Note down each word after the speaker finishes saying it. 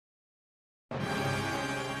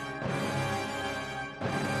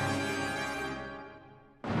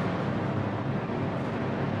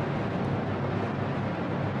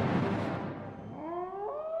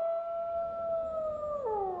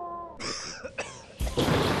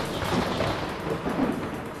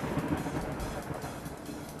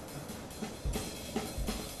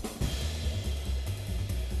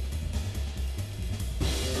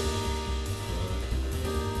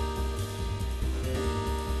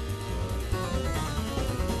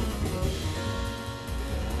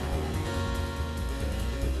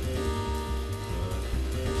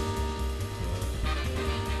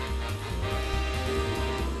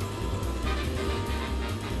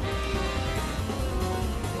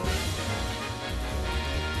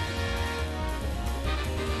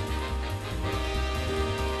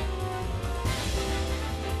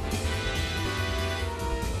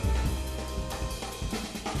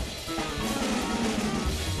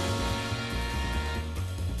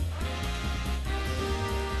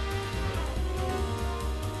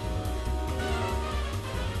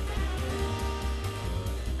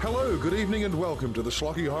Hello, good evening and welcome to the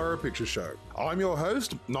Schlocky Horror Picture Show. I'm your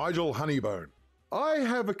host, Nigel Honeybone. I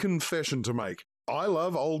have a confession to make. I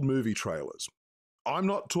love old movie trailers. I'm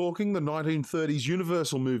not talking the 1930s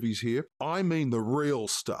Universal movies here, I mean the real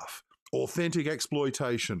stuff. Authentic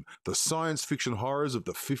exploitation, the science fiction horrors of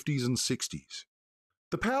the 50s and 60s.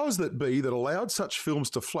 The powers that be that allowed such films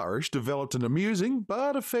to flourish developed an amusing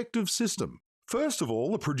but effective system. First of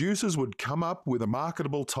all, the producers would come up with a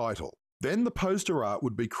marketable title. Then the poster art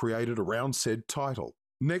would be created around said title.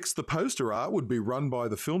 Next, the poster art would be run by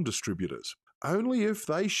the film distributors. Only if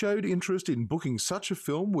they showed interest in booking such a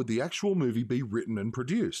film would the actual movie be written and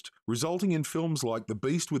produced, resulting in films like The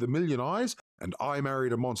Beast with a Million Eyes and I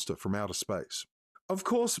Married a Monster from Outer Space. Of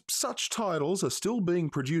course, such titles are still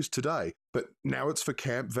being produced today, but now it's for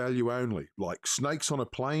camp value only, like Snakes on a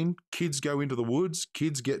Plane, Kids Go into the Woods,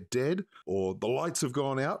 Kids Get Dead, or The Lights Have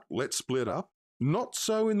Gone Out, Let's Split Up. Not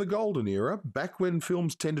so in the golden era, back when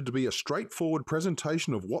films tended to be a straightforward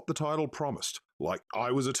presentation of what the title promised, like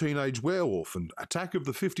I Was a Teenage Werewolf and Attack of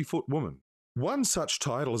the 50-Foot Woman. One such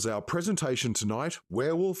title is our presentation tonight,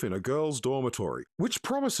 Werewolf in a Girl's Dormitory, which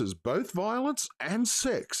promises both violence and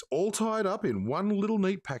sex all tied up in one little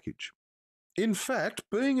neat package. In fact,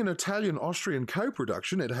 being an Italian-Austrian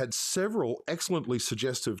co-production, it had several excellently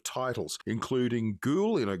suggestive titles, including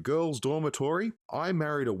Ghoul in a Girl's Dormitory, I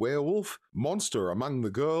Married a Werewolf, Monster Among the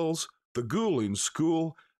Girls, The Ghoul in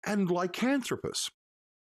School, and Lycanthropus.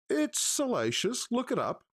 It's salacious, look it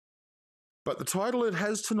up. But the title it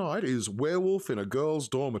has tonight is Werewolf in a Girl's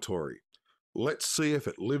Dormitory. Let's see if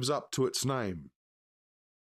it lives up to its name.